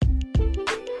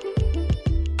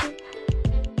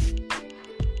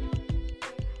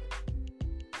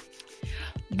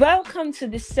Welcome to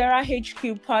the Sarah HQ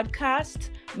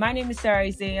podcast. My name is Sarah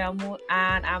Izeyamu,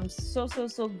 and I'm so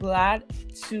glad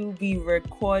to be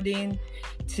recording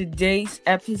today's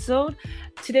episode.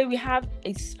 Today we have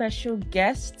a special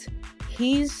guest.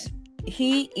 He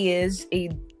is a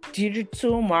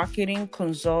digital marketing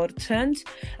consultant,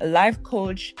 a life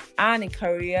coach, and a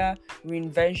career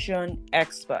reinvention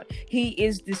expert. He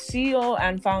is the CEO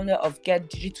and founder of Get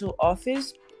Digital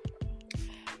Office,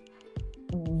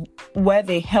 where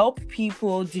they help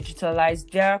people digitalize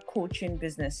their coaching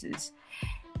businesses.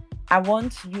 I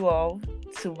want you all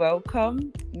to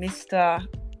welcome Mr.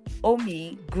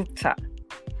 Omi Gupta.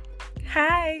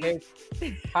 Hi.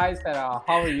 Hey. Hi, Sarah.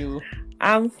 How are you?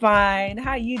 I'm fine.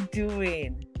 How are you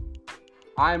doing?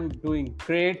 I'm doing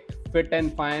great, fit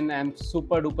and fine. I'm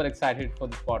super duper excited for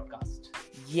this podcast.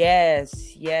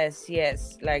 Yes.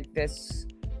 Like there's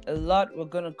a lot we're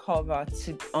going to cover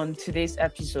on today's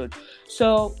episode.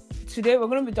 So today we're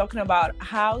going to be talking about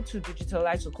how to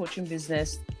digitalize your coaching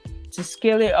business to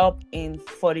scale it up in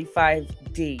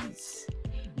 45 days.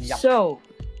 Yeah. So,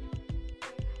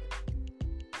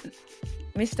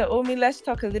 Mr. Omi, let's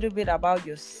talk a little bit about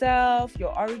yourself,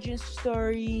 your origin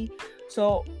story.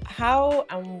 So, how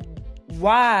and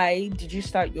why did you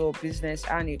start your business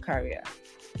and your career?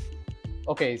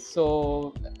 Okay,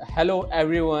 so hello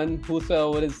everyone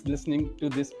whosoever is listening to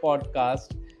this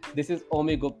podcast. This is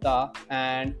Omi Gupta,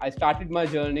 and I started my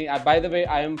journey. By the way,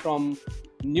 I am from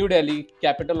New Delhi,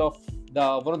 capital of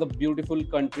one of the beautiful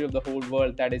country of the whole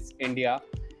world, that is India.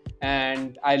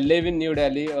 And I live in New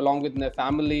Delhi along with my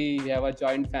family. We have a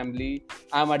joint family.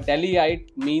 I'm a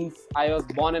Delhiite, means I was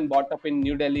born and brought up in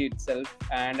New Delhi itself,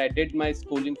 and I did my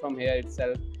schooling from here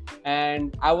itself.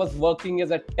 And I was working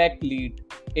as a tech lead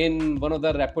in one of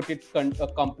the reputed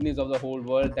companies of the whole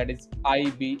world, that is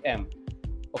IBM.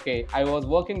 Okay, I was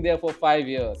working there for 5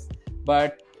 years,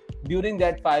 but during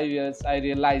that 5 years, I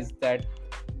realized that,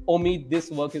 Omi, this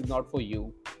work is not for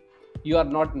you. You are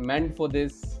not meant for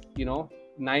this,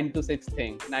 9 to 6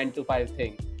 thing, 9 to 5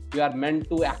 thing. You are meant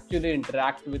to actually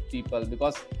interact with people,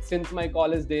 because since my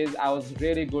college days, I was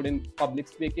really good in public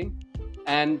speaking,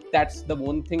 and that's the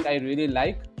one thing I really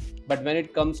like. But when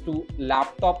it comes to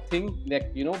laptop thing,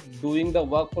 like, doing the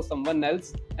work for someone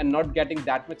else and not getting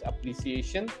that much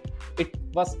appreciation, it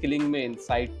was killing me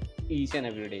inside each and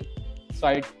every day. So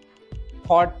I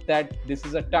thought that this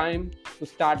is a time to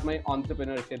start my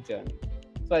entrepreneurship journey.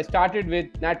 So I started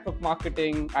with network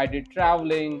marketing. I did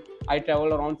traveling. I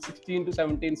traveled around 16 to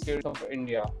 17 states of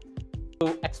India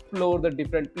to explore the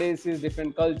different places,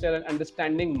 different culture, and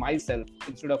understanding myself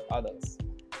instead of others.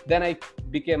 Then I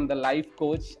became the life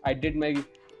coach. I did my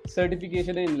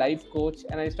certification in life coach,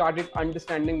 and I started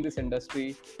understanding this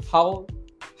industry, how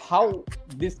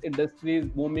this industry is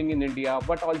booming in India,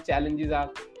 what all challenges are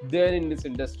there in this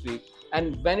industry.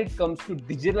 And when it comes to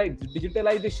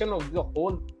digitalization of the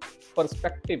whole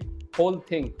perspective, whole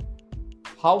thing,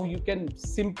 how you can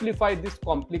simplify this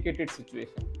complicated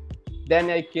situation. Then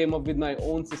I came up with my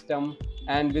own system,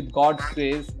 and with God's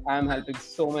grace, I am helping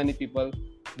so many people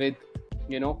with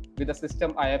a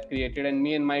system I have created. And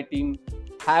me and my team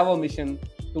have a mission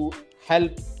to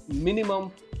help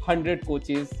minimum 100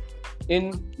 coaches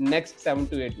in next 7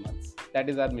 to 8 months. That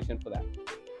is our mission for that.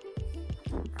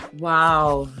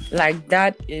 Wow, like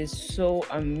that is so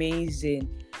amazing.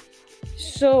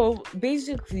 So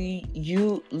basically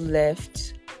you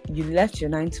left your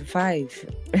 9 to 5.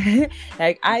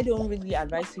 Like, I don't really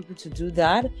advise people to do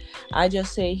that. I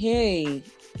just say, hey,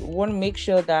 want to make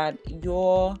sure that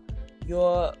your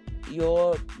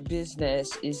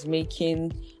business is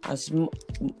making as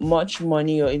much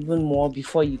money or even more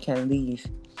before you can leave.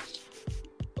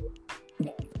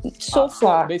 So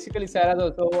far, basically,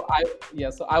 Sarah, so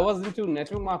I was into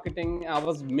network marketing. I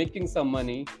was making some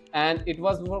money, and it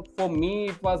was, for me,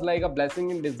 it was like a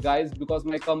blessing in disguise, because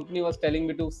my company was telling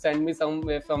me to send me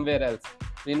somewhere else,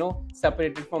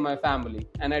 separated from my family,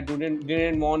 and I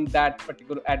didn't want that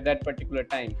at that particular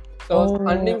time. So I was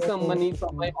earning some money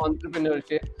from my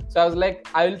entrepreneurship. So I was like,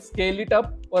 I will scale it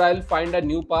up, or I will find a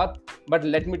new path, but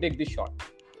let me take this shot.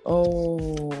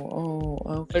 Okay.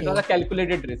 So it was a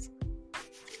calculated risk.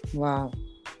 Wow.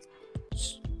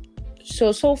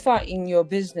 So far in your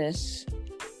business,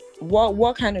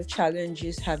 what kind of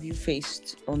challenges have you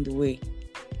faced on the way?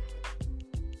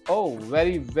 Oh,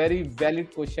 very, very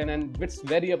valid question, and it's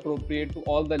very appropriate to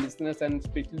all the listeners, and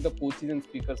especially the coaches and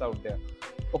speakers out there.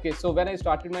 Okay, so when I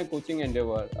started my coaching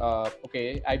endeavor,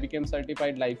 I became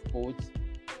certified life coach.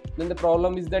 Then the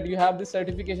problem is that you have this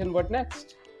certification. What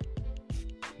next?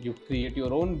 You create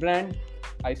your own brand.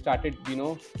 I started,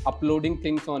 uploading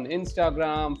things on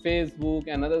Instagram, Facebook,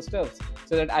 and other stuff.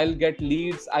 so that I'll get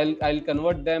leads, I'll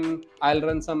convert them, I'll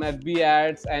run some FB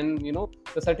ads. And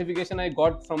the certification I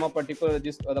got from a particular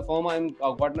the firm I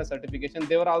got my certification,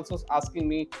 they were also asking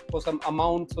me for some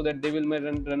amount so that they will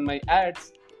run my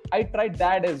ads. I tried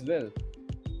that as well,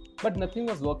 but nothing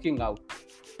was working out.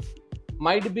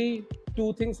 Might be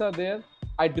two things are there.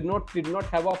 I did not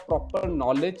have a proper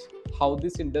knowledge how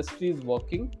this industry is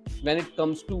working when it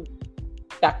comes to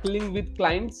tackling with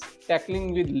clients,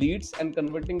 tackling with leads, and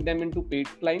converting them into paid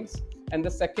clients. And the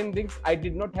second thing, I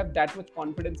did not have that much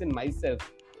confidence in myself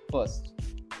first.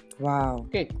 Wow.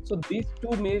 Okay, so these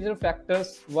two major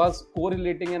factors was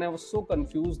correlating, and I was so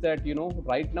confused that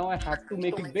right now I have to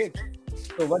make it big.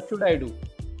 So what should I do?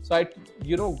 So I,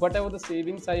 whatever the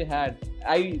savings I had,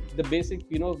 the basic,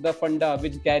 the funda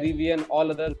which Gary Vee and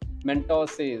all other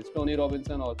mentors says, Tony Robbins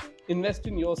and all, invest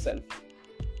in yourself.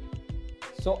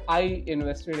 So I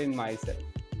invested in myself.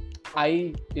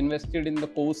 I invested in the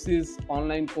courses,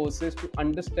 online courses, to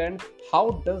understand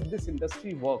how does this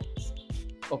industry works.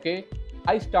 Okay,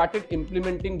 I started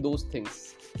implementing those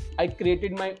things. I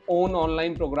created my own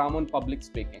online program on public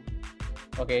speaking.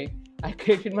 Okay, I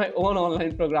created my own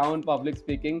online program on public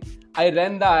speaking. I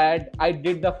ran the ad. I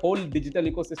did the whole digital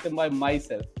ecosystem by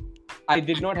myself. I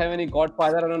did not have any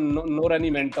godfather nor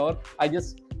any mentor. I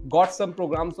just got some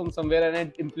programs from somewhere and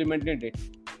I implemented it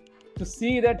to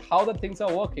see that how the things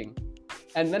are working.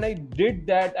 And when I did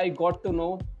that, I got to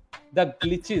know the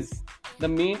glitches, the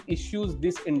main issues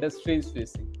this industry is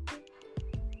facing.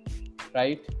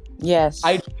 Right? Yes.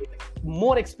 I did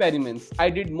more experiments.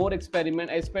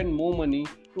 I spent more money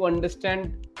to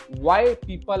understand why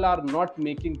people are not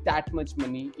making that much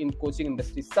money in coaching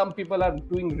industry. Some people are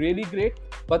doing really great,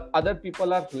 but other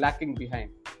people are lacking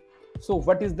behind. So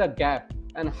what is the gap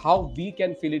and how we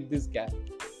can fill it, this gap?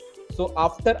 So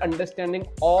after understanding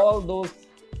all those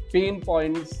pain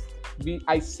points,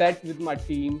 I sat with my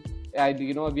team.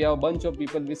 We have a bunch of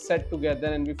people. We sat together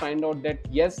and we find out that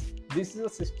yes, this is a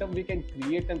system we can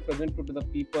create and present to the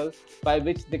people by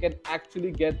which they can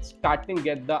actually get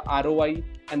the ROI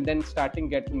and then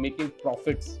making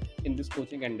profits in this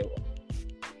coaching endeavor.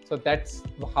 So that's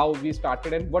how we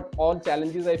started, and what all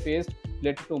challenges I faced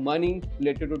related to money,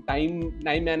 related to time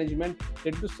management,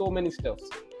 related to so many stuffs.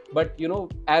 But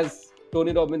as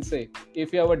Tony Robbins say,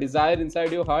 if you have a desire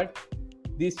inside your heart,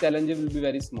 these challenges will be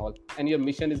very small, and your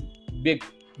mission is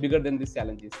bigger than these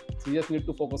challenges. So you just need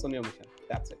to focus on your mission.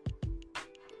 That's it.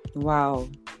 Wow.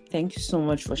 Thank you so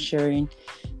much for sharing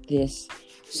this.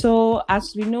 So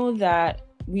as we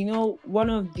know one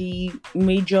of the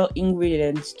major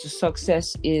ingredients to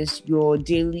success is your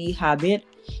daily habit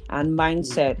and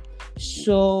mindset.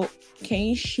 So can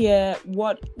you share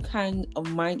what kind of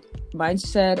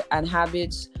mindset and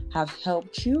habits have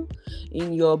helped you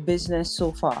in your business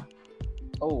so far?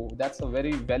 Oh, that's a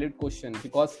very valid question,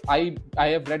 because I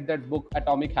have read that book,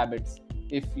 Atomic Habits.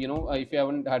 If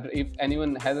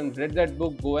anyone hasn't read that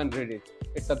book, go and read it.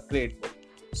 It's a great book.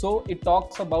 So it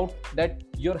talks about that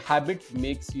your habit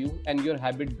makes you and your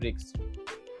habit breaks you.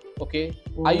 Okay.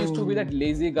 Ooh. I used to be that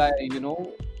lazy guy,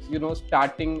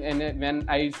 starting, and when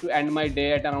I used to end my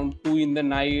day at around 2 in the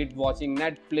night watching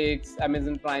Netflix,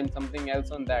 Amazon Prime, something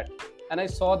else on that. And I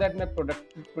saw that my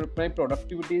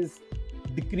productivity is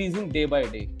decreasing day by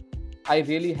day. I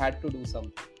really had to do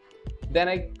something. Then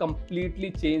I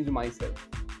completely changed myself,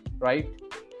 right?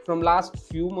 From last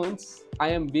few months, I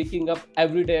am waking up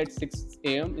every day at 6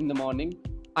 a.m. in the morning.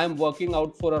 I'm working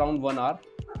out for around 1 hour.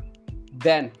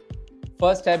 Then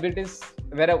first habit is,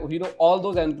 where all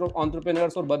those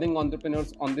entrepreneurs or budding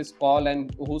entrepreneurs on this call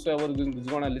and whosoever is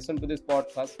going to listen to this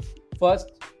podcast,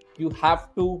 first you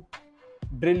have to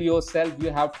drill yourself.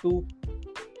 You have to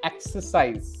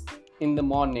exercise in the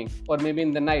morning or maybe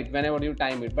in the night, whenever you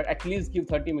time it, but at least give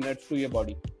 30 minutes to your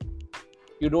body.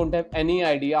 You don't have any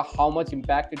idea how much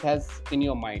impact it has in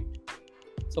your mind.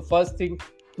 So first thing,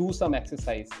 do some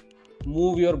exercise.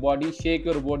 Move your body, shake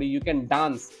your body. You can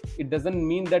dance. It doesn't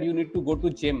mean that you need to go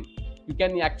to gym. You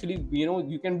can actually,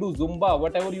 you can do Zumba,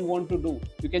 whatever you want to do.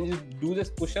 You can just do this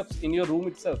push-ups in your room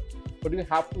itself, but you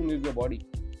have to move your body.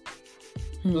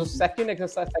 So second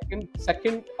exercise,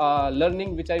 second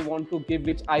learning which I want to give,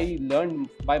 which I learned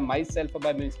by myself or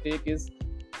by mistake, is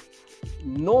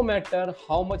no matter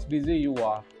how much busy you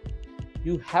are,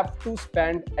 you have to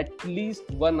spend at least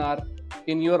 1 hour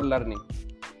in your learning.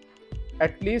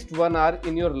 At least 1 hour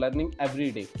in your learning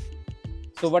every day.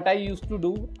 So what I used to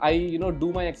do, I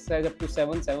do my exercise up to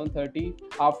 7:30.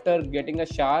 After getting a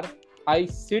shower, I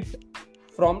sit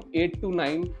from 8 to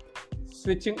 9.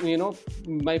 Switching,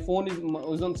 my phone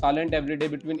is on silent every day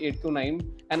between 8 to 9,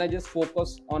 and I just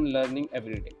focus on learning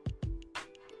every day.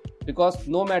 Because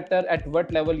no matter at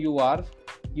what level you are,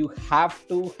 you have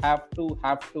to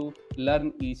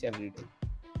learn each every day.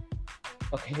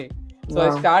 Okay. So I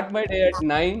Wow. start my day at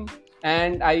 9,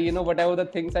 and I, whatever the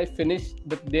things I finish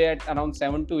the day at around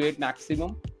 7 to 8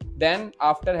 maximum. Then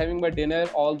after having my dinner,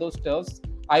 all those stuffs,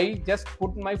 I just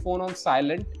put my phone on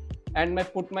silent, and I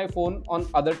put my phone on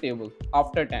other table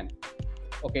after 10.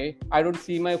 Okay. I don't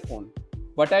see my phone.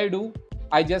 What I do,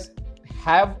 I just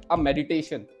have a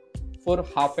meditation for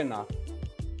half an hour.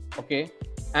 Okay.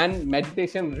 And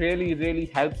meditation really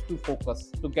helps to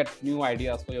focus, to get new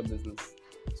ideas for your business.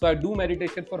 So I do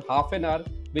meditation for half an hour,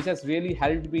 which has really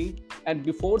helped me. And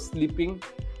before sleeping,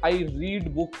 I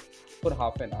read book for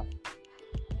half an hour.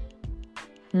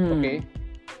 Okay.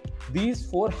 These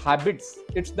 4 habits,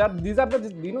 these are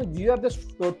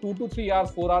just 2 to 3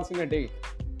 hours, 4 hours in a day.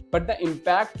 But the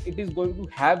impact it is going to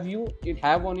have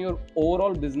on your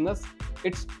overall business,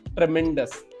 it's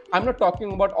tremendous. I'm not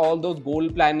talking about all those goal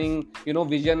planning,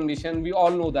 vision, mission. We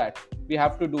all know that. We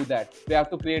have to do that. We have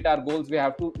to create our goals. We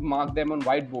have to mark them on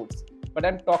whiteboards. But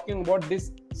I'm talking about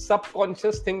this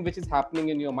subconscious thing which is happening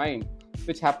in your mind,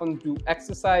 which happens to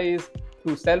exercise,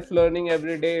 to self-learning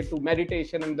every day, to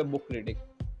meditation and the book reading.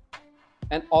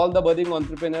 And all the budding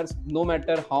entrepreneurs, no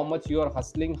matter how much you are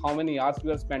hustling, how many hours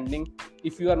you are spending,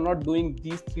 if you are not doing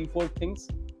these 3-4 things,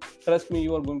 trust me,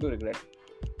 you are going to regret it.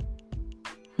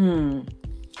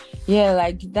 Yeah,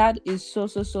 like that is so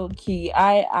key.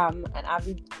 I am an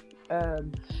avid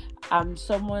I'm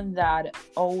someone that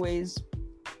I always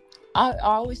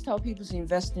tell people to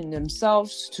invest in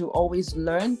themselves, to always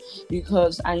learn,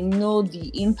 because I know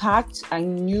the impact. I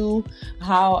knew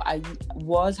how my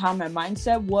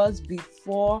mindset was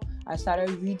before I started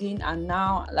reading, and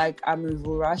now like I'm a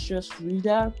voracious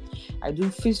reader. I do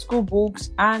physical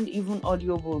books and even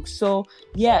audiobooks. So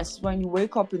yes, when you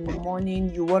wake up in the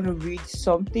morning, you want to read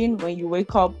something. When you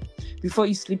wake up before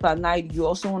you sleep at night, you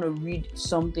also want to read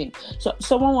something. So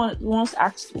someone once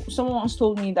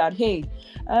told me that, hey,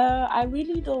 I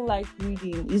really don't like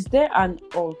reading. Is there an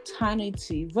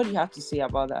alternative? What do you have to say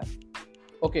about that?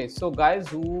 Okay, so guys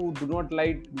who do not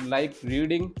like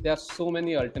reading, there are so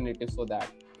many alternatives for that.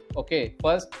 Okay,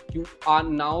 first you have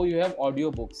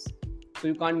audiobooks, so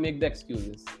you can't make the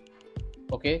excuses.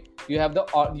 Okay, you have the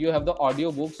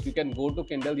audiobooks. You can go to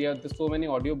Kindle. You have so many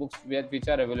audiobooks which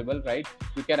are available, right?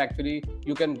 You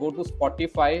can go to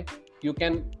Spotify. You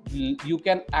can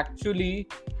actually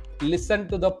listen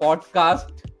to the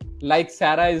podcast like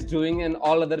Sarah is doing and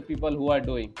all other people who are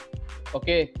doing.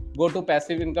 Okay, go to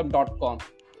passiveincome.com.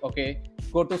 Okay,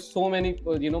 go to so many,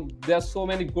 there are so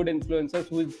many good influencers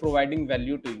who is providing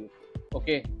value to you.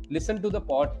 Okay, listen to the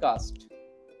podcast,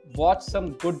 watch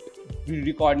some good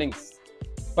recordings.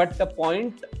 But the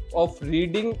point of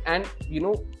reading and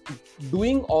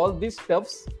doing all these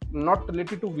stuffs not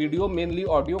related to video, mainly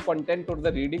audio content or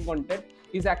the reading content,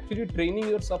 is actually training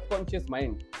your subconscious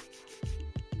mind.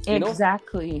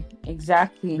 Exactly.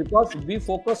 Because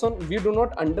we do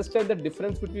not understand the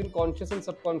difference between conscious and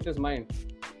subconscious mind.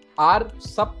 Our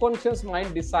subconscious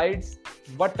mind decides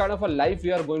what kind of a life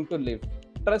we are going to live.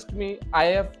 Trust me, I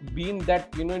have been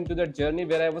into that journey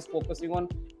where I was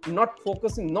not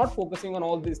focusing on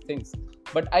all these things.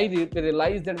 But I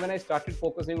realized that when I started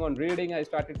focusing on reading, I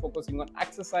started focusing on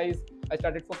exercise, I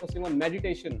started focusing on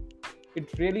meditation,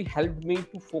 it really helped me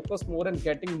to focus more and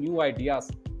getting new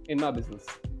ideas in my business.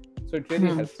 So it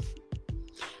really helps.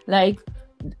 Like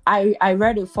I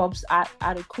read a Forbes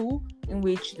article in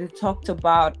which they talked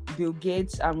about Bill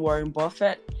Gates and Warren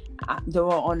Buffett. They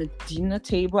were on a dinner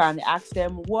table and they asked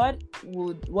them what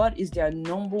is their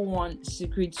number one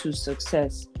secret to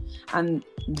success, and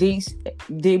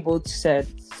they both said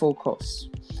focus.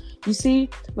 You see,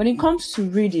 when it comes to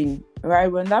reading,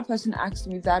 right, when that person asked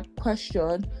me that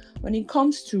question, when it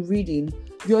comes to reading,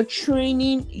 you're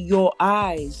training your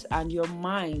eyes and your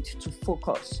mind to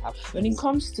focus. Absolutely. When it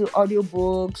comes to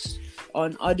audiobooks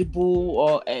on Audible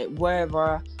or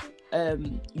wherever,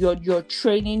 you're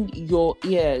training your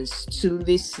ears to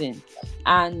listen.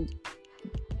 And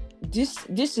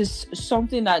this is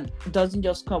something that doesn't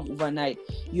just come overnight.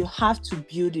 You have to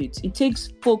build it. It takes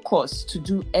focus to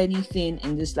do anything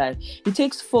in this life. It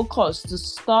takes focus to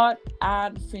start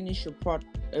and finish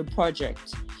a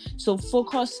project. So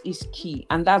focus is key,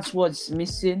 and that's what's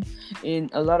missing in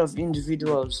a lot of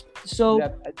individuals. So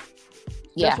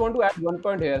just want to add one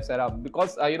point here, Sarah,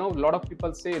 because a lot of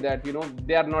people say that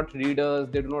they are not readers,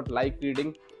 they do not like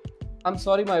reading. I'm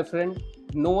sorry, my friend,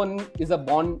 no one is a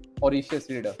born audacious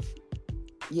reader.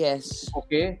 Yes.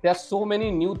 Okay, there are so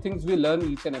many new things we learn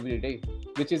each and every day,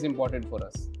 which is important for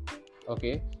us.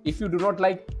 Okay, if you do not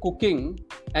like cooking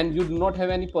and you do not have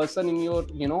any person in your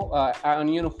on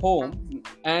your home,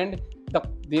 and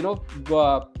you know,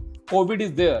 COVID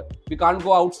is there, we can't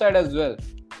go outside as well.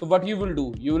 So what you will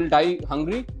do? You will die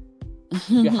hungry.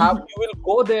 You will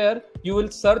go there, you will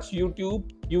search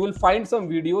YouTube, you will find some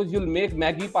videos, you'll make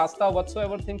Maggi, pasta,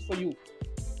 whatsoever things for you.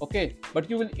 Okay, but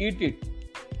you will eat it.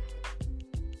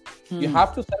 You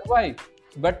have to survive,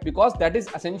 but because that is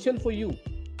essential for you.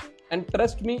 And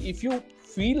trust me, if you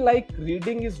feel like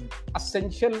reading is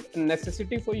essential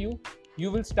necessity for you, you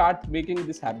will start making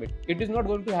this habit. It is not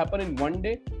going to happen in one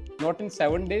day, not in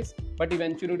 7 days, but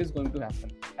eventually it is going to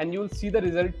happen, and you will see the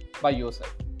result by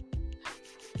yourself.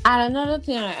 And another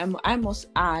thing I must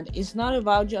add, it's not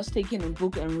about just taking a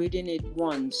book and reading it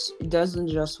once. It doesn't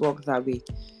just work that way.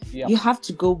 Yeah. You have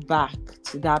to go back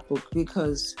to that book,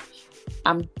 because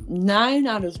 9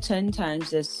 out of 10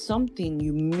 times there's something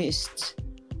you missed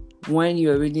when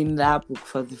you're reading that book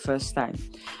for the first time.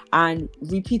 And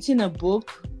repeating a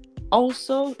book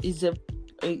also is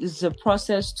a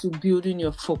process to building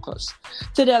your focus.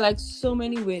 So there are like so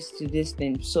many ways to this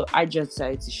thing. So I just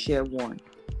decided to share one.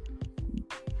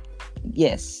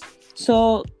 Yes.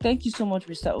 So thank you so much,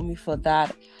 Mr. Omi, for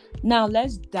that. Now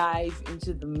let's dive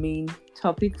into the main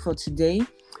topic for today: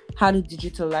 how to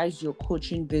digitalize your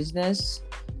coaching business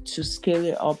to scale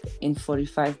it up in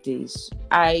 45 days.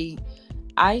 I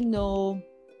know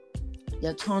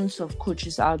there are tons of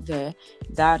coaches out there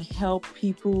that help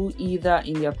people either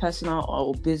in their personal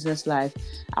or business life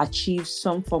achieve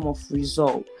some form of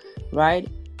result, right?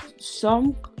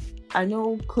 I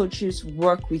know coaches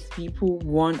work with people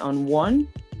one-on-one,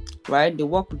 right? They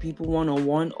work with people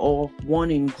one-on-one or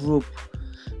one in group.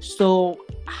 So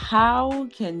how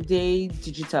can they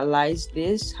digitalize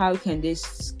this? How can they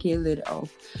scale it up?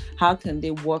 How can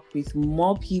they work with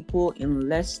more people in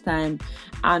less time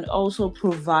and also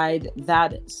provide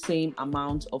that same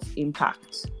amount of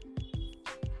impact?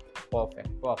 Perfect.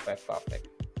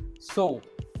 So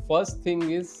first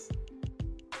thing is,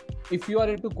 if you are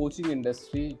into coaching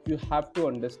industry, you have to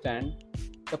understand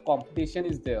the competition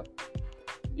is there.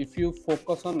 If you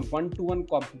focus on one-to-one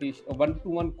competition or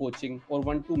one-to-one coaching or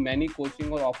one-to-many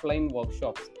coaching or offline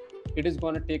workshops, it is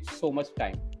going to take so much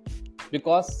time.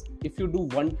 Because if you do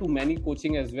one-to-many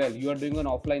coaching as well, you are doing an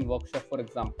offline workshop, for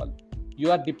example, you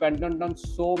are dependent on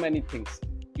so many things.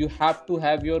 You have to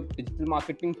have your digital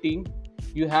marketing team,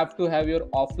 you have to have your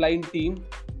offline team,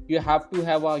 you have to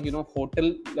have a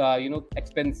hotel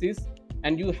expenses,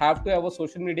 and you have to have a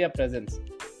social media presence.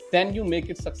 Then you make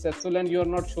it successful, and you are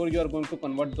not sure you are going to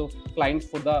convert those clients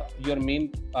for your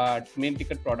main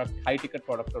ticket product, high ticket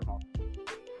product or not.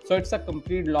 So it's a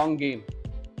complete long game,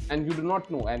 and you do not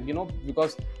know. And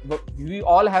because we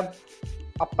all have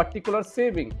a particular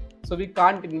saving, so we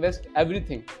can't invest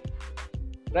everything,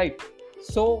 right?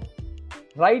 So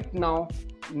right now,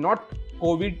 not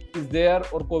COVID is there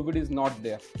or COVID is not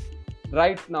there.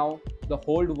 Right now, the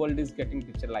whole world is getting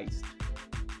digitalized.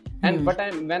 And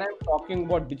when I'm talking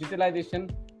about digitalization,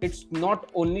 it's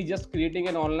not only just creating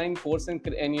an online course and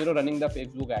running the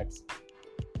Facebook ads.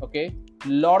 Okay, a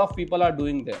lot of people are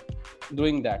doing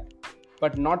that,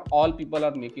 but not all people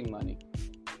are making money.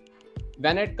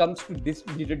 When it comes to this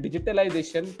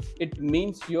digitalization, it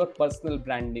means your personal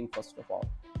branding first of all.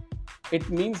 It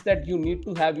means that you need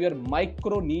to have your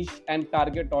micro niche and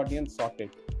target audience sorted.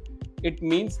 It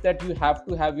means that you have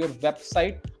to have your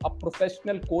website, a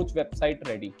professional coach website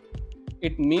ready.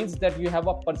 It means that you have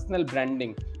a personal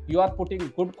branding. You are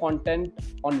putting good content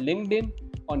on LinkedIn,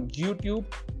 on YouTube,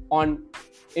 on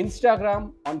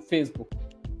Instagram, on Facebook,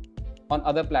 on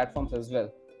other platforms as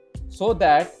well. So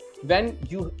that when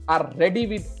you are ready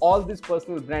with all this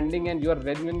personal branding and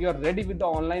when you are ready with the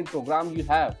online program you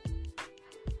have,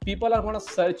 people are going to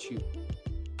search you.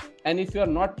 And if you are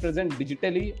not present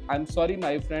digitally, I'm sorry,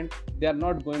 my friend, they are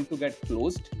not going to get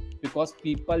closed, because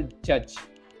people judge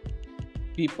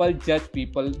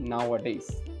people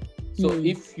nowadays. So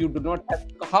if you do not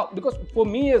have, because for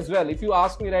me as well, if you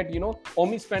ask me, right,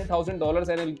 Omi spent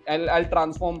 $1,000 and I'll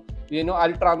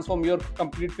transform your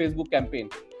complete Facebook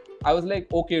campaign. I was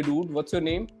like, okay, dude, what's your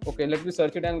name? Okay, let me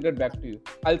search it and get back to you.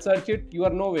 I'll search it, you are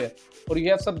nowhere. Or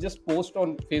you have some just post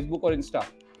on Facebook or Insta.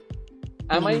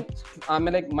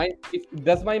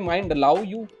 Does my mind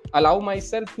allow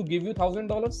myself to give you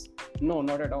 $1,000? No,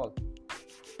 not at all.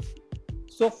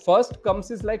 So first comes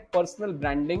is like personal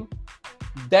branding,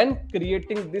 then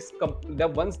creating this,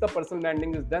 once the personal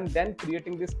branding is done, then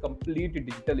creating this complete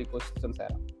digital ecosystem,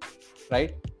 Sarah,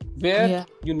 right? Where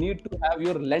you need to have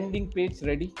your landing page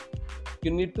ready.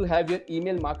 You need to have your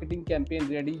email marketing campaign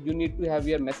ready. You need to have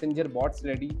your messenger bots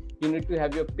ready. You need to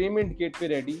have your payment gateway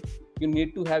ready. You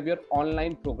need to have your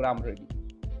online program ready.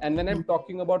 And when I'm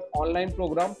talking about online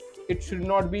program, it should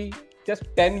not be just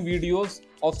 10 videos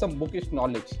of some bookish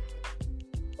knowledge,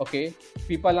 okay,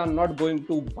 people are not going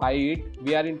to buy it.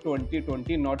 We are in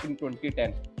 2020, not in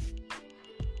 2010.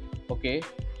 Okay,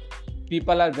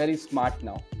 people are very smart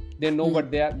now. They know what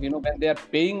they are, when they are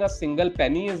paying a single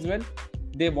penny as well,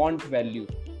 they want value.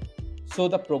 So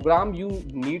the program you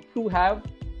need to have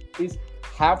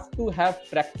to have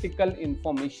practical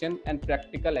information and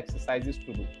practical exercises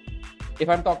to do. If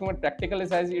I'm talking about practical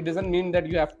exercises, it doesn't mean that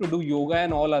you have to do yoga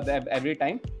and all other every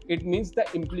time. It means the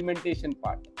implementation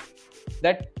part,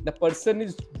 that the person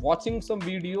is watching some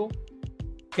video,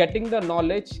 getting the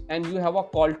knowledge, and you have a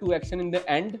call to action in the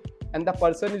end, and the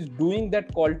person is doing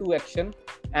that call to action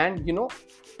and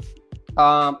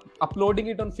uploading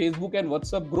it on Facebook and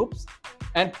WhatsApp groups,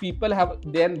 and people have,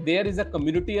 then there is a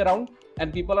community around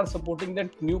and people are supporting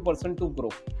that new person to grow.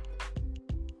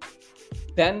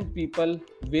 Then people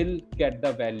will get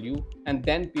the value, and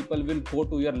then people will go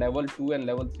to your level 2 and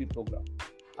level 3 program.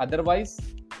 Otherwise,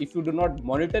 if you do not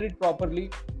monitor it properly,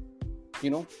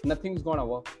 nothing's gonna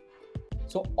work.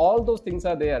 So all those things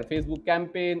are there, Facebook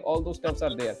campaign, all those stuffs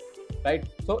are there, right?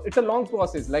 So it's a long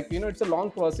process, it's a long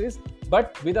process,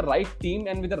 but with the right team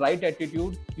and with the right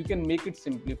attitude, you can make it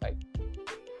simplified.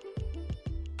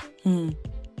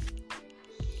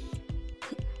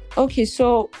 Okay,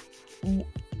 so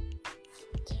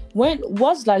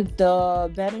what's like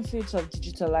the benefits of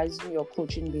digitalizing your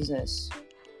coaching business?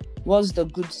 What's the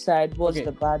good side? What's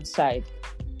the bad side?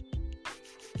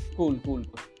 Cool.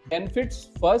 Benefits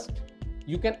first,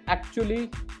 you can actually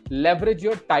leverage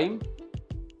your time.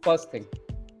 First thing,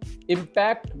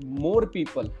 impact more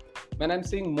people. When I'm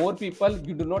saying more people,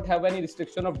 you do not have any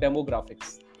restriction of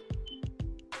demographics.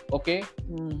 Okay.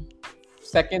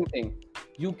 Second thing,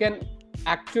 you can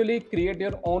actually create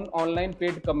your own online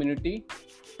paid community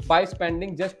by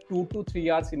spending just 2 to 3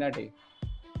 hours in a day,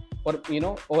 or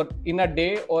in a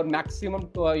day, or maximum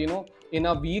in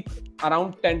a week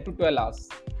around 10 to 12 hours.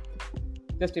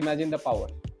 Just imagine the power.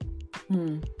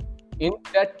 In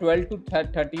that 12 to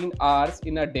 13 hours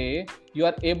in a day, you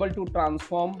are able to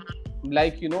transform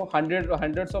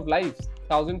hundreds of lives,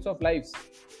 thousands of lives.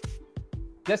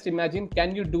 Just imagine,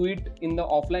 can you do it in the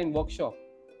offline workshop?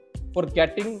 For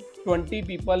getting 20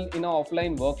 people in an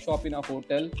offline workshop in a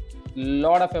hotel,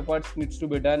 lot of efforts needs to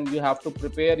be done. You have to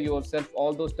prepare yourself,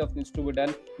 all those stuff needs to be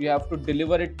done. You have to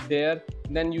deliver it there,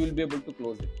 then you will be able to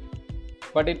close it.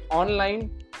 But in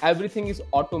online, everything is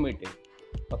automated.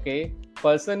 Okay,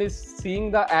 person is seeing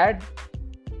the ad,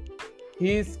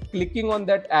 he is clicking on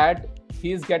that ad,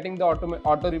 he is getting the auto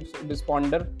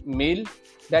responder mail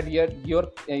that your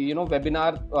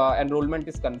webinar enrollment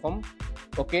is confirmed.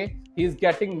 Okay, he is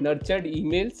getting nurtured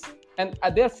emails. And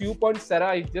there are few points, Sarah,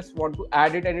 I just want to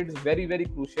add it, and it is very, very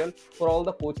crucial for all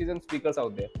the coaches and speakers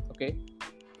out there. Okay,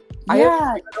 I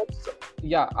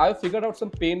have figured out some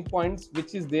pain points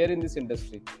which is there in this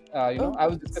industry. I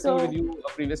was discussing with you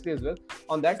previously as well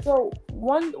on that. So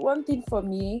one thing for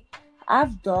me,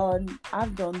 I've done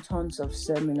tons of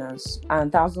seminars,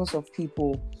 and thousands of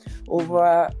people,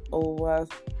 over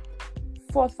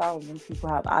 4,000 people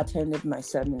have attended my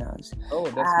seminars. Oh,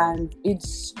 that's and nice.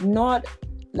 It's not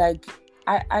like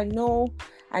I know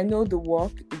the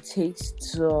work it takes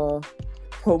to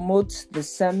promote the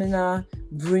seminar,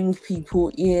 bring people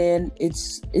in.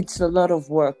 It's a lot of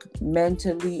work,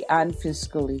 mentally and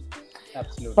physically.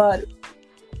 Absolutely. But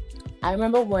I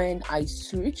remember when I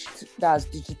switched, that's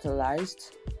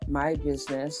digitalized my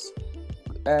business,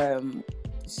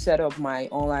 set up my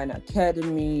online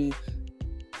academy,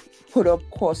 put up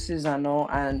courses and all,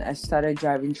 and I started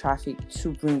driving traffic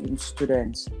to bring in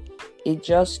students. It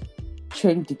just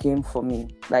changed the game for me.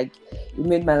 Like, it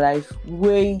made my life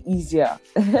way easier.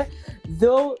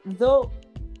 though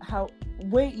how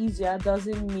way easier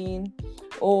doesn't mean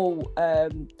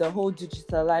the whole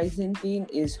digitalizing thing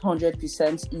is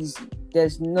 100% easy.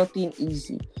 There's nothing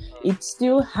easy. It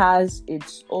still has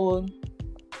its own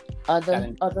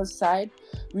other side,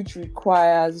 which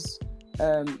requires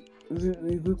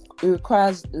it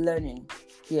requires learning.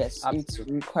 Yes,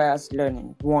 Absolutely. It requires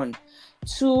learning. 1,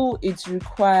 2, it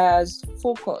requires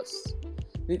focus,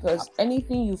 because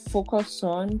anything you focus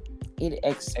on, it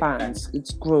expands,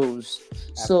 it grows.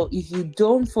 So if you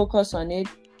don't focus on it,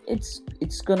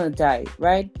 it's gonna die,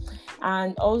 right?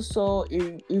 And also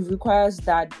it requires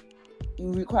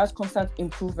constant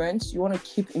improvements. You want to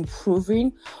keep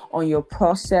improving on your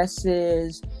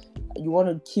processes. You want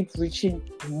to keep reaching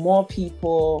more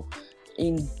people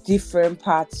in different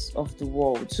parts of the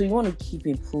world. So you want to keep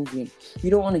improving. You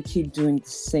don't want to keep doing the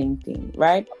same thing,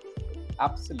 right?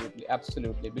 Absolutely.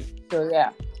 So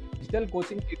yeah, digital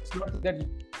coaching, it's not that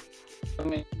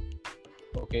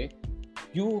okay,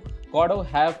 you gotta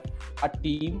have a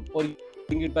team or you're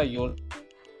doing it by yourself,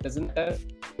 doesn't matter.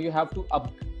 You have to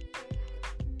up,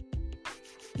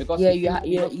 because Yeah, if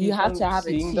you you keep have on to have a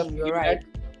seeing the team. You're feedback,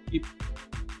 right.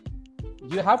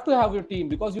 you have to have your team,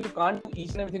 because you can't do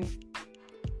each and everything,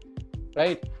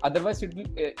 right? Otherwise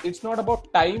it's not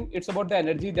about time, it's about the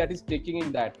energy that is taking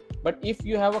in that. But if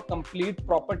you have a complete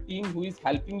proper team who is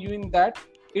helping you in that,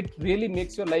 it really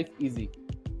makes your life easy.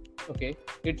 Okay,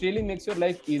 it really makes your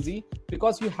life easy,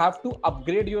 because you have to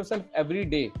upgrade yourself every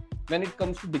day when it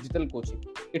comes to digital coaching.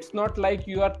 It's not like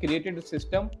you are created a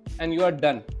system and you are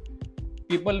done.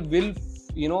 People will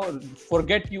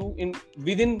forget you in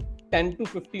within 10 to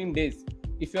 15 days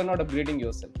if you are not upgrading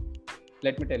yourself.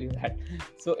 Let me tell you that.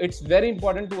 So it's very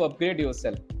important to upgrade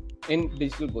yourself in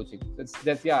digital coaching.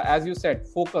 That's yeah, as you said,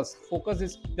 focus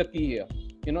is the key here.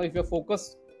 If your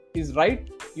focus is right,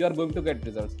 you are going to get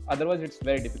results. Otherwise it's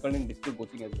very difficult in digital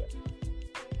coaching as well.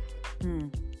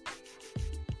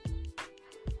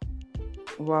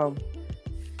 Wow,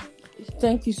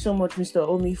 thank you so much, Mr.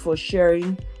 Omi, for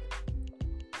sharing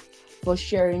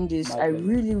this. I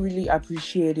really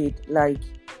appreciate it. Like,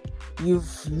 you've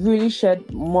really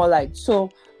shed more light.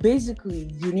 So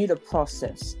basically, you need a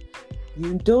process.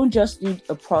 You don't just need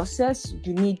a process,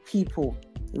 you need people,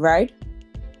 right?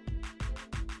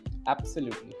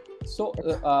 Absolutely. So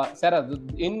Sarah,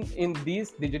 in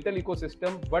these digital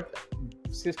ecosystem, what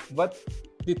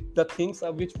the things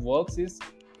of which works is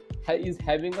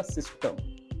having a system.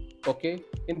 Okay,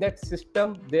 in that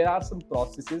system there are some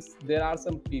processes, there are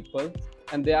some people,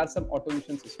 and there are some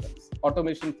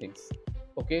automation things.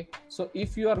 Okay, so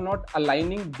if you are not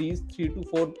aligning these 3 to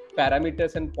 4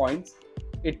 parameters and points,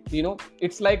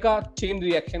 it's like a chain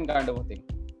reaction kind of a thing.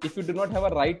 If you do not have a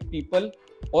right people,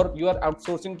 or you are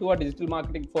outsourcing to a digital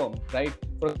marketing firm, right,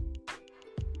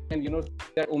 and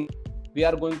that we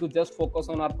are going to just focus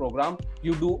on our program,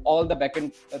 you do all the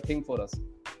backend thing for us,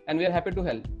 and we are happy to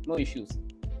help, no issues.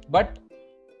 But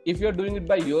if you're doing it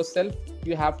by yourself,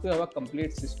 you have to have a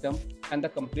complete system and the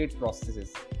complete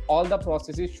processes. All the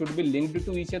processes should be linked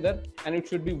to each other, and it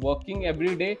should be working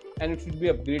every day, and it should be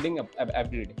upgrading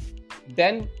every day.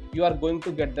 Then you are going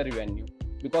to get the revenue,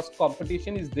 because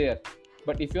competition is there.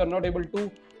 But if you are not able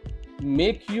to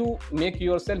make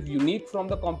yourself unique from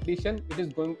the competition,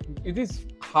 it is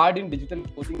hard in digital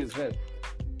coaching as well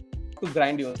to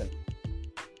grind yourself.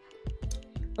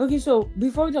 Okay, so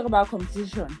before we talk about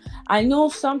competition, I know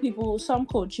some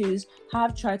coaches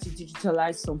have tried to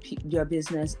digitalize their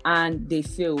business and they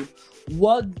failed.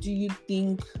 What do you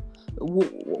think?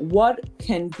 What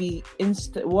can be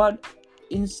what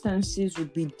instances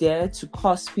would be there to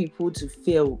cause people to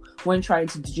fail when trying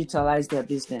to digitalize their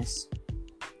business?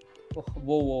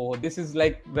 Whoa! This is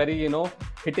like very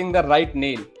hitting the right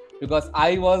nail, because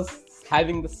I was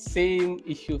having the same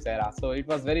issue, Sarah. So it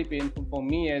was very painful for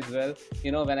me as well.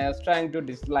 When I was trying to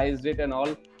digitalize it and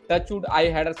all. Touchwood, I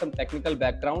had some technical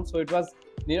background, so it was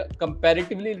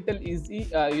comparatively little easy,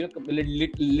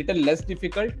 little less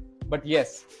difficult. But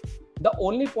yes, the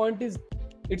only point is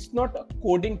it's not a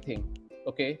coding thing.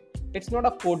 Okay, it's not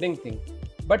a coding thing.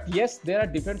 But yes, there are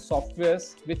different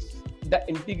softwares which the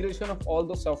integration of all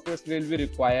those softwares will be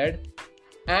required.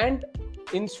 And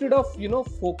instead of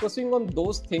focusing on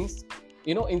those things,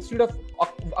 instead of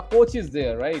a coach is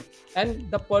there, right, and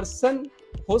the person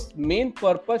whose main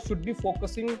purpose should be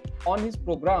focusing on his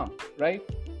program, right,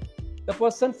 the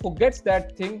person forgets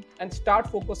that thing and start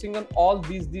focusing on all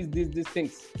these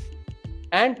things.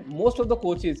 And most of the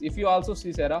coaches, if you also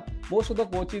see, Sarah, most of the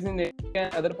coaches in India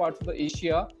and other parts of the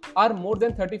Asia are more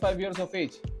than 35 years of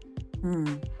age.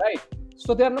 Right,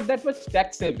 so they are not that much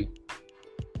tech savvy.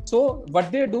 So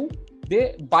what they do,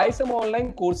 they buy some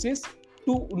online courses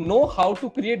to know how to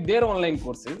create their online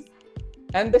courses,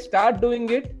 and they start doing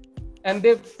it, and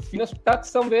they stuck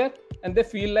somewhere, and they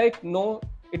feel like, no,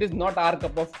 it is not our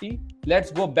cup of tea, let's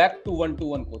go back to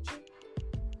one-to-one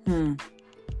coaching.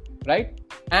 Right,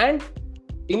 and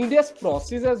in this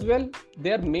process as well,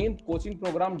 their main coaching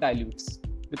program dilutes,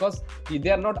 because they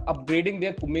are not upgrading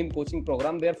their main coaching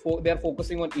program. They are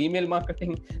focusing on email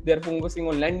marketing, they are focusing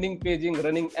on landing paging,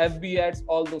 running FB ads,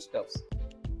 all those stuffs.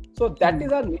 So that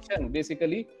is our mission,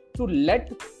 basically, to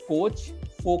let coach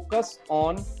focus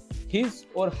on his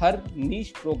or her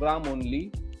niche program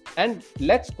only, and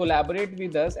let's collaborate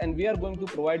with us, and we are going to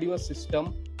provide you a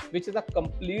system which is a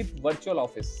complete virtual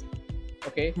office.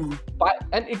 Okay,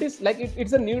 and it is like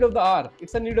it's a need of the hour.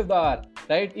 It's a need of the hour,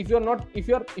 right? If you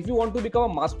want to become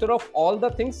a master of all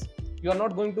the things, you are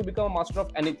not going to become a master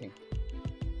of anything,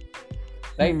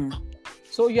 right?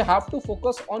 So you have to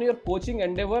focus on your coaching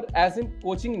endeavor, as in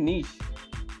coaching niche,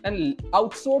 and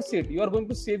outsource it. You are going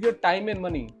to save your time and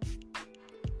money.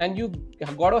 and you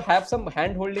got to have some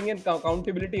hand holding and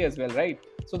accountability as well, right?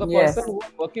 So the Yes. person who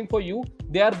is working for you,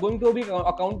 they are going to be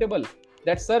accountable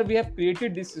that, sir, we have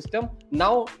created this system,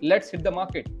 now let's hit the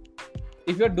market.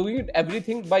 If you're doing it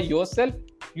everything by yourself,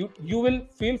 you will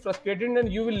feel frustrated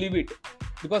and you will leave it,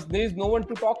 because there is no one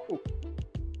to talk to.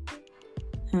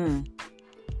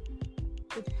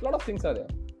 A lot of things are there.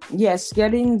 Yes,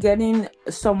 getting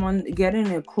someone,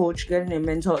 getting a coach, getting a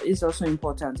mentor is also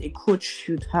important. A coach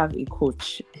should have a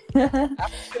coach.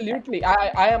 Absolutely.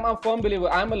 I am a firm believer.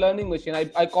 I'm a learning machine.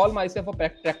 I call myself a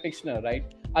practitioner, right?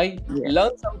 I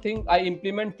learn something, I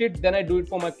implement it, then I do it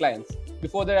for my clients.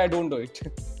 Before that, I don't do it.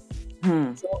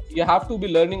 So you have to be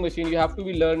learning machine. You have to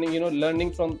be learning,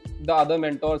 learning from the other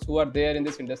mentors who are there in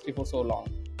this industry for so long,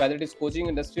 whether it is coaching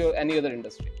industry or any other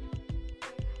industry.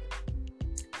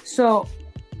 So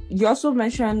you also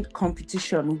mentioned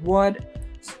competition.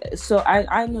 So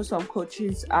I know some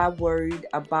coaches are worried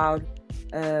about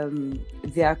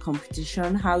their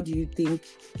competition. How do you think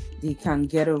they can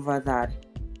get over that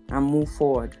and move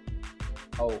forward?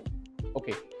 Oh,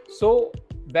 okay. So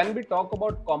when we talk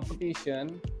about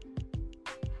competition,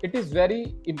 it is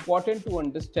very important to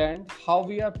understand how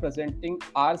we are presenting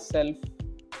ourselves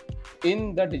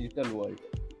in the digital world.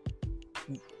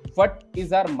 What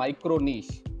is our micro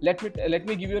niche? Let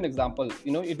me give you an example.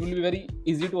 It will be very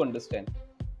easy to understand.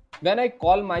 When I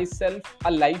call myself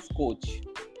a life coach,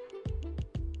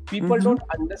 people don't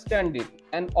understand it,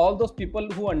 and all those people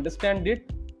who understand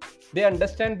it, they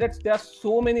understand that there are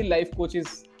so many life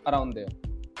coaches around there.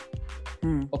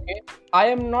 Okay, I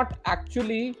am not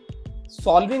actually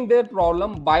solving their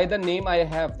problem by the name I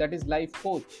have, that is life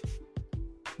coach,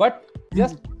 but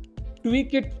just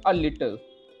tweak it a little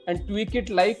and tweak it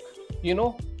like,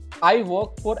 I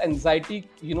work for anxiety,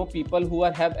 people who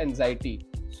have anxiety.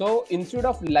 So instead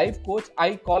of life coach,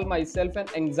 I call myself an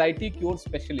anxiety cure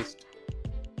specialist.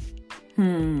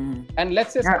 And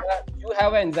let's say you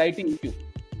have anxiety issue.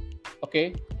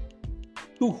 Okay,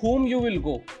 to whom you will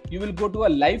go? You will go to a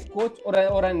life coach or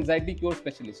an anxiety cure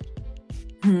specialist.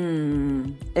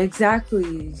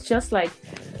 Exactly. It's just like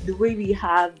the way we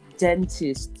have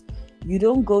dentists. You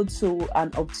don't go to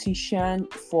an optician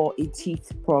for a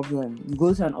teeth problem. You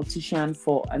go to an optician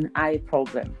for an eye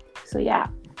problem. So yeah.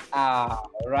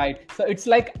 Right. So it's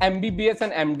like MBBS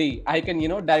and MD. I can,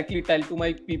 directly tell to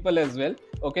my people as well.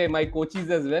 Okay, my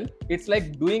coaches as well. It's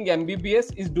like doing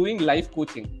MBBS is doing life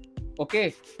coaching.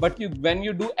 Okay, but when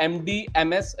you do MD,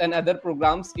 MS, and other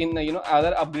programs in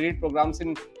other upgraded programs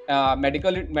in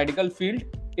medical field,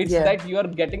 it's that you are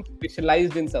getting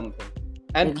specialized in something,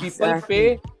 and people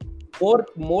pay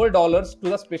more dollars to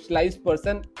the specialized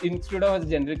person instead of a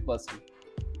generic person.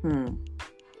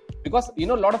 Because a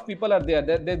lot of people are there.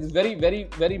 There's very, very,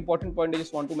 very important point I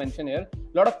just want to mention here.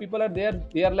 A lot of people are there.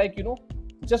 They are like,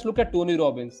 just look at Tony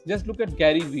Robbins, just look at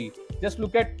Gary Vee, just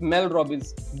look at Mel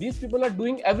Robbins. These people are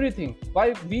doing everything.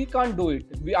 Why we can't do it?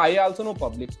 I also know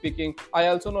public speaking, I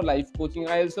also know life coaching,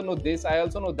 I also know this, I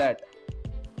also know that.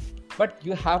 But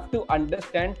you have to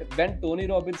understand, when Tony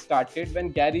Robbins started,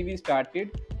 when Gary Vee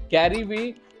started, Gary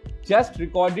Vee just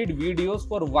recorded videos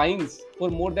for Vines for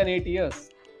more than 8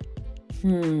 years.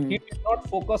 He did not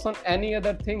focus on any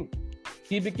other thing.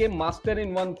 He became master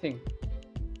in one thing.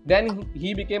 Then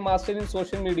he became master in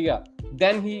social media.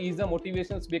 Then he is a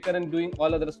motivational speaker and doing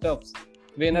all other stuffs.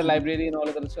 Vayner Library and all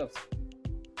other stuffs.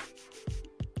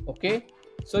 Okay?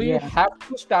 So you have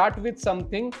to start with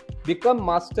something, become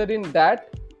master in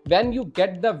that. When you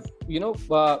get the,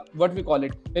 what we call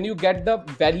it, when you get the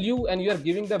value and you are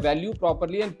giving the value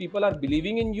properly and people are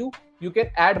believing in you, you can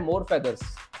add more feathers.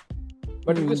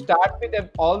 But if you start with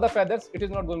all the feathers, it is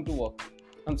not going to work.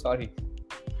 I'm sorry.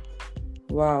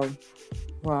 Wow.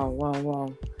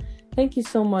 Thank you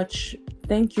so much.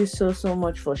 Thank you so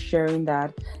much for sharing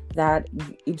that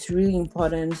it's really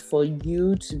important for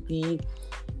you to be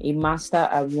a master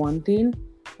at one thing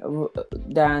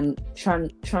than trying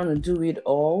to do it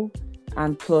all,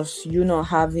 and plus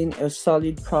having a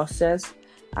solid process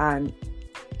and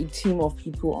a team of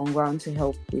people on ground to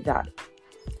help with that.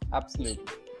 Absolutely.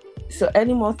 So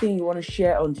any more thing you want to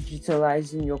share on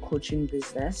digitalizing your coaching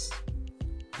business?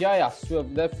 Yeah. So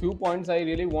there are few points I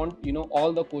really want,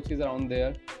 all the coaches around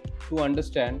there to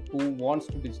understand, who wants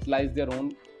to digitalize their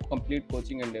own complete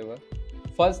coaching endeavor.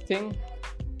 First thing,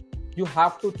 you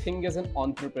have to think as an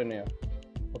entrepreneur.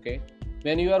 Okay.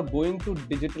 When you are going to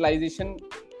digitalization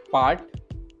part,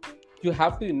 you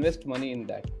have to invest money in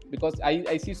that. Because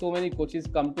I see so many coaches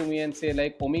come to me and say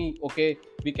like, Omi, okay,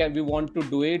 we want to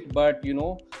do it, but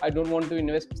I don't want to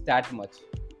invest that much.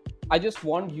 I just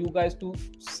want you guys to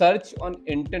search on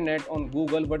internet, on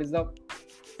Google, what is the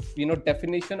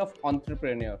definition of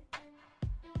entrepreneur.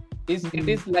 It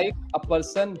is like a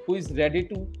person who is ready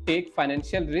to take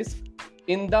financial risk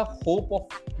in the hope of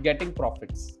getting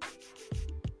profits.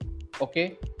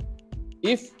 Okay,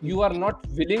 if you are not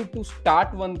willing to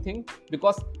start one thing,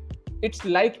 because it's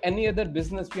like any other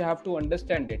business, you have to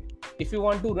understand it. If you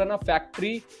want to run a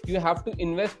factory, you have to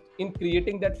invest in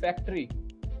creating that factory.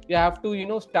 You have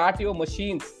to start your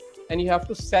machines, and you have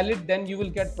to sell it, then you will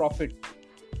get profit.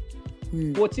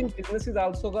 Coaching business is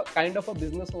also a kind of a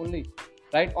business only,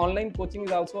 right? Online coaching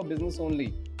is also a business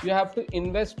only. You have to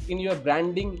invest in your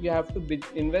branding, you have to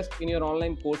invest in your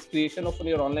online course creation of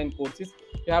your online courses.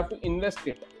 You have to invest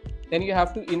it, then you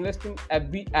have to invest in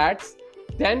FB ads,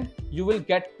 then you will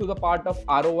get to the part of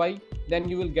ROI, then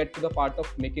you will get to the part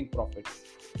of making profits.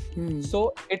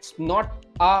 So it's not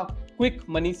a quick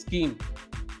money scheme,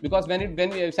 because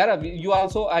Sarah, you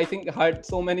also, I think, heard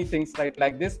so many things, right?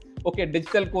 Like this, okay,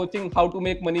 digital coaching, how to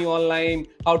make money online,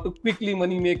 how to quickly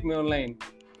make money online.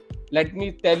 Let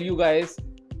me tell you guys,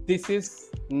 this is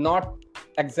not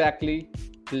exactly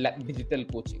digital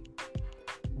coaching.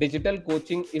 Digital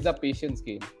coaching is a patience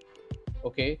game.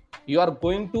 Okay, you are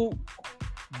going to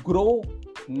grow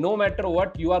no matter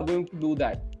what, you are going to do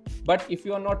that. But if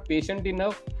you are not patient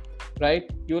enough, right,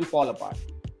 you will fall apart.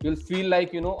 You'll feel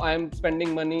like, I am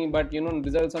spending money, but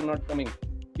results are not coming.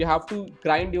 You have to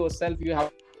grind yourself, you have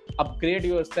to upgrade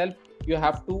yourself, you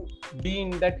have to be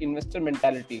in that investor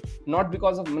mentality. Not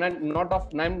because of I'm not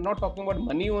talking about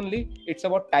money only, it's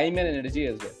about time and energy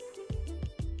as well.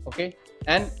 Okay,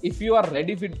 and if you are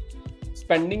ready with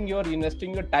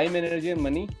investing your time, energy and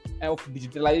money of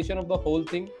digitalization of the whole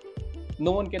thing, no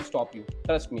one can stop you.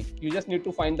 Trust me, you just need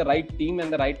to find the right team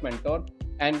and the right mentor,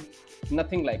 and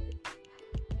nothing like it.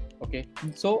 Okay,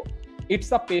 so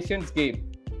it's a patience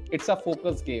game, it's a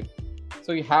focus game.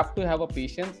 So you have to have a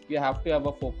patience, you have to have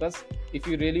a focus if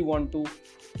you really want to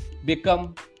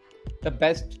become the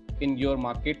best in your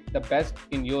market, the best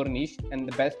in your niche, and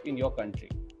the best in your country.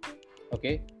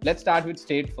 Okay, let's start with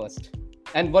state first.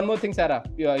 And one more thing, Sarah,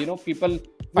 people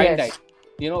find Yes.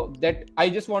 that I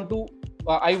just want to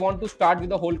I want to start with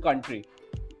the whole country.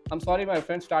 I'm sorry, my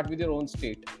friend, start with your own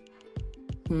state.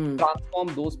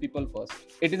 Transform those people first.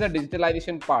 It is a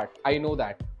digitalization part, I know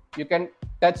that. You can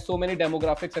touch so many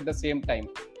demographics at the same time,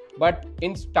 but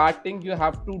in starting you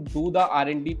have to do the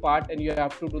R&D part, and you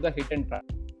have to do the hit and try.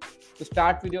 So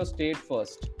start with your state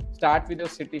first, start with your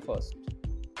city first,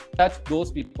 touch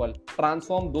those people,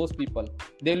 transform those people.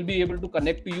 They will be able to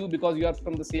connect to you because you are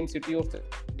from the same city or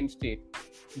same state.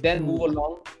 Then move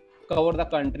along, cover the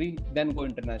country, then go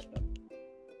international.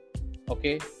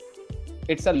 Okay,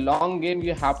 it's a long game.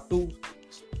 You have to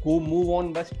move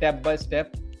on by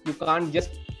step. You can't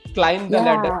just climb the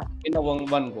ladder in a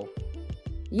one go.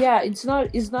 Yeah, it's not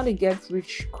a get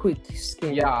rich quick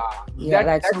scheme.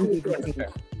 Like some people think.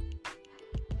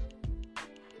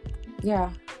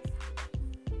 Yeah,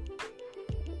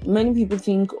 many people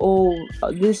think,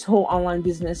 this whole online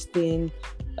business thing,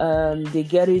 they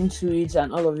get into it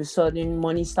and all of a sudden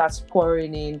money starts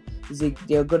pouring in,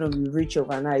 they're gonna be rich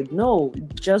overnight. No,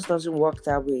 it just doesn't work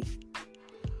that way.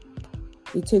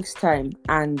 It takes time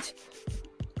and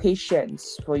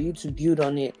patience for you to build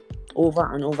on it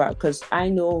over and over, because I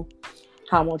know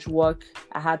how much work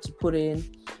I had to put in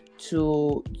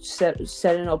to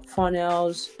setting up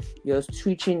funnels. You're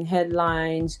switching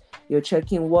headlines, you're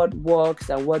checking what works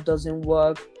and what doesn't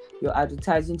work, you're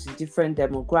advertising to different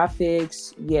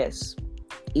demographics. Yes,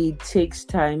 it takes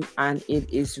time and it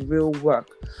is real work,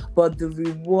 but the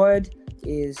reward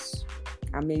is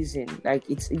amazing. Like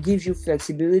it gives you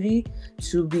flexibility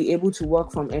to be able to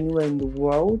work from anywhere in the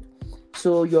world.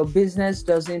 So your business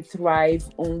doesn't thrive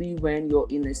only when you're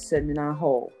in a seminar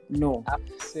hall. No.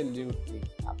 Absolutely.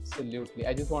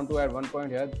 I just want to add one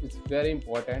point here. It's very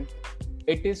important.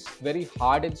 It is very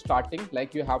hard in starting.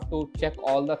 Like you have to check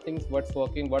all the things, what's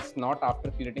working, what's not,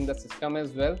 after creating the system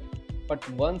as well. But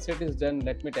once it is done,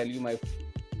 let me tell you,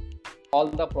 all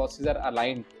the processes are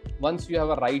aligned. Once you have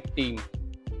a right team,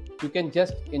 you can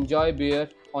just enjoy beer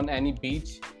on any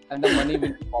beach, and the money will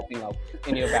be popping out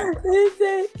in your bank.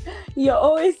 You're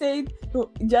always saying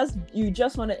you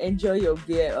just want to enjoy your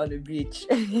beer on the beach.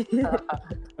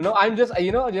 No, I'm just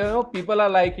people are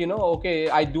like, okay,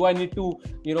 I need to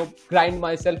grind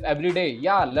myself every day.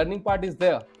 Yeah, learning part is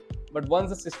there, but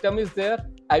once the system is there,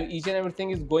 each and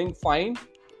everything is going fine,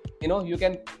 you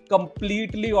can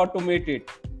completely automate it.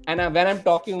 And when I'm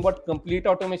talking about complete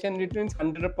automation, it means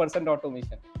 100%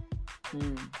 automation.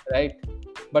 Right?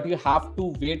 But you have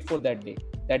to wait for that day.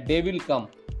 That day will come.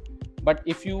 But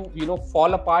if you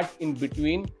fall apart in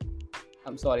between,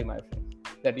 I'm sorry, my friend,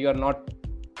 that you are not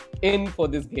in for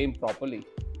this game properly.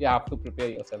 You have to prepare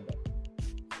yourself then.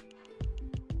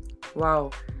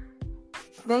 Wow.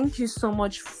 Thank you so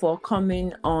much for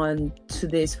coming on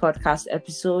today's podcast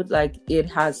episode. Like, it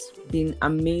has been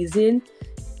amazing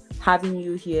having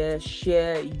you here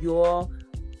share your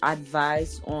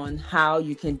advice on how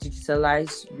you can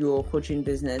digitalize your coaching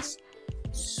business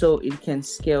so it can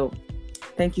scale.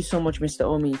 Thank you so much, Mr.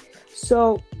 Omi.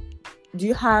 So, do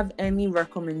you have any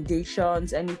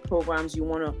recommendations, any programs you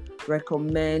want to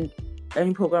recommend,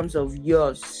 any programs of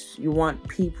yours you want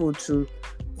people to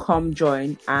come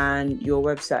join, and your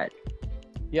website?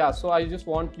 Yeah, so I just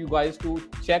want you guys to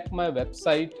check my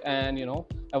website, and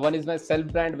one is my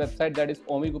self-brand website, that is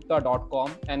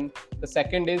omigupta.com, and the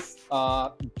second is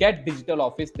Get Digital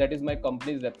Office, that is my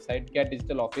company's website, Get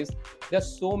Digital Office.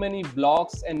 There's so many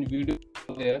blogs and videos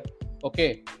there.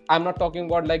 Okay, I'm not talking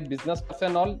about like business stuff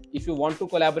and all. If you want to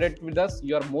collaborate with us,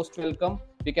 you are most welcome.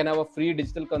 We can have a free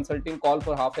digital consulting call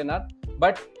for half an hour,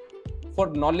 but for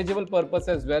knowledgeable purpose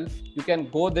as well, you can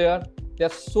go there.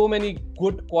 There's so many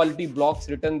good quality blogs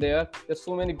written there. There's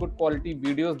so many good quality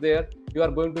videos there. You are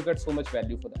going to get so much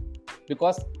value for that,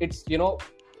 because it's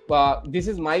this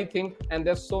is my thing, and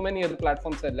there's so many other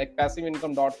platforms like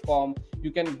passiveincome.com.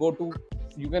 You can go to,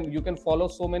 you can follow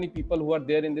so many people who are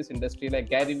there in this industry, like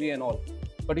Gary Vee and all.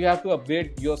 But you have to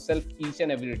upgrade yourself each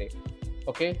and every day.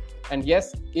 Okay, and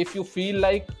yes, if you feel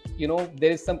like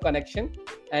there is some connection,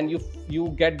 and you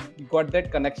got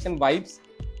that connection vibes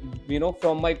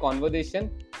from my conversation,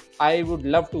 I would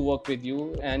love to work with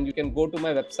you. And you can go to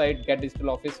my website,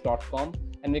 getdigitaloffice.com,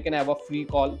 and we can have a free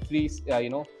call,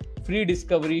 free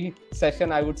discovery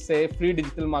session, I would say, free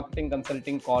digital marketing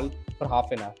consulting call for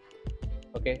half an hour.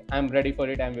 Okay, I'm ready for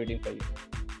it. I'm waiting for you.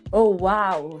 Oh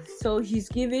wow, so he's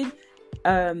giving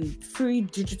free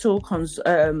digital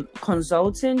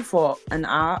consulting for an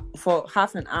hour, for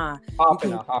half an hour.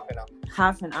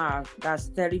 Half an hour, that's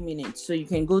 30 minutes. So you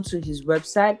can go to his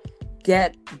website,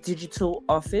 Get Digital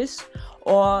Office,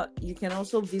 or you can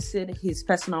also visit his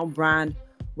personal brand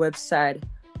website,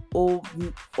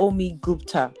 Omi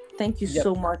Gupta. Thank you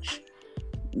so much,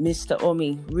 Mr.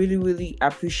 Omi. Really, really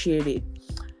appreciate it.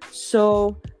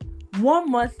 So one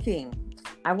more thing,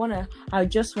 I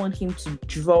just want him to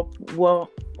drop one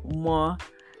more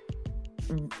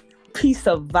piece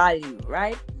of value,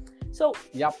 right? So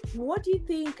what do you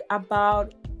think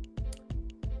about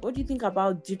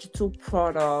digital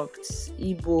products,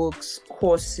 ebooks,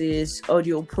 courses,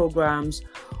 audio programs?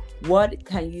 What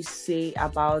can you say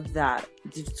about that?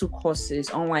 Digital courses,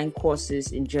 online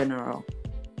courses in general?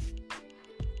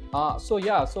 So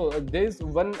there's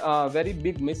one very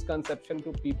big misconception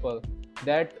to people,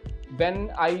 that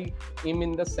when I am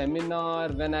in the seminar,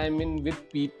 when I'm in with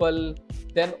people,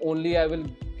 then only I will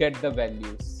get the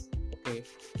values. Okay.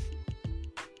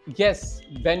 Yes,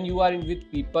 when you are in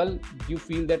with people, you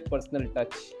feel that personal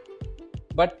touch,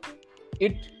 but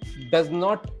it does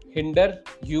not hinder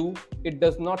you. It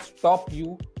does not stop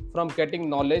you from getting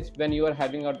knowledge when you are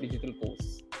having a digital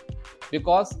course.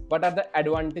 Because what are the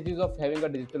advantages of having a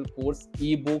digital course,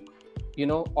 ebook,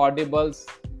 audibles,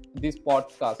 this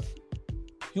podcast?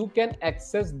 You can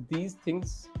access these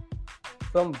things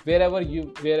from wherever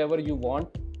you want,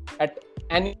 at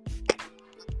any,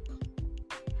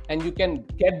 and you can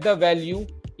get the value.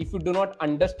 If you do not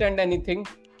understand anything,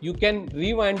 you can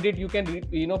rewind it, you can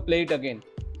play it again,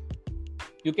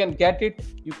 you can get it,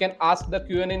 you can ask the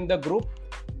Q&A in the group.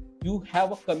 You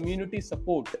have a community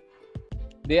support.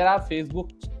 There are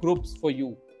Facebook groups for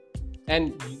you,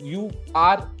 and you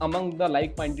are among the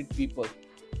like-minded people.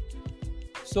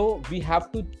 So we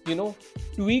have to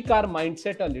tweak our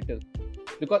mindset a little,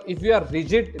 because if we are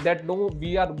rigid that no,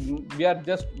 we are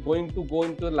just going to go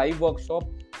into a live workshop,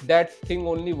 that thing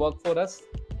only work for us,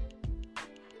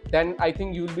 then I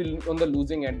think you will be on the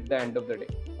losing end at the end of the day.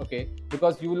 Okay,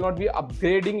 because you will not be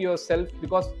upgrading yourself.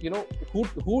 Because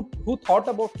who thought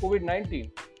about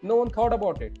COVID-19? No one thought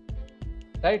about it,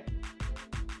 right?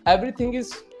 Everything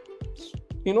is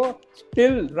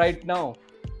still right now.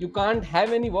 You can't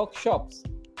have any workshops.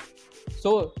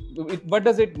 So what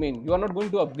does it mean? You are not going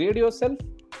to upgrade yourself?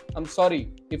 I'm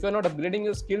sorry. If you're not upgrading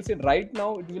your skills right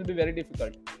now, it will be very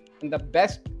difficult. And the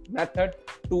best method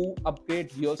to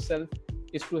upgrade yourself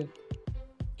is to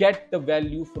get the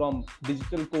value from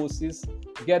digital courses,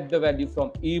 get the value from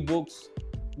ebooks,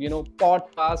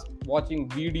 podcast, watching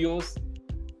videos,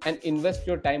 and invest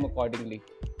your time accordingly.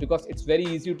 Because it's very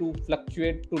easy to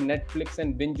fluctuate to Netflix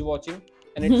and binge watching,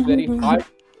 and it's very hard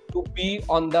to be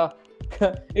on the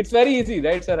it's very easy,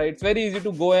 right, sir? It's very easy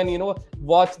to go and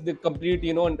watch the complete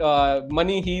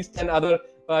Money Heist and other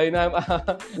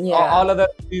all other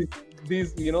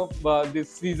these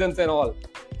seasons and all.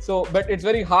 So but it's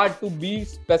very hard to be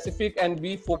specific and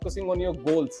be focusing on your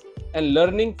goals. and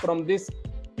learning from this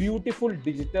beautiful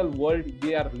digital world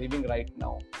we are living right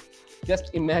now. Just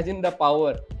imagine the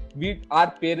power.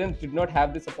 Our parents did not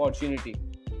have this opportunity.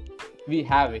 We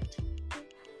have it.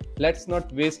 Let's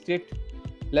not waste it.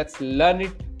 Let's learn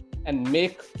it and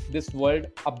make this world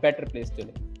a better place to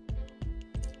live.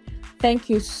 Thank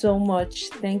you so much.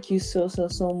 Thank you so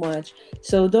much.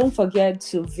 So don't forget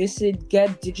to visit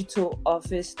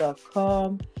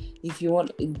getdigitaloffice.com if you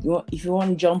want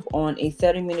to jump on a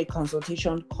 30-minute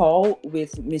consultation call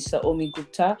with Mr. Omi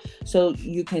Gupta, so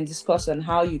you can discuss on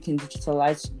how you can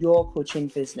digitalize your coaching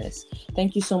business.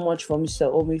 Thank you so much for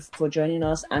Mr. Omi for joining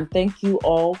us, and thank you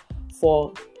all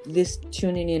for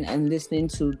tuning in and listening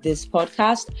to this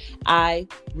podcast. I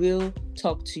will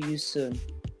talk to you soon.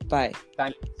 Bye.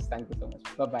 Thank you so much.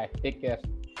 Bye-bye. Take care.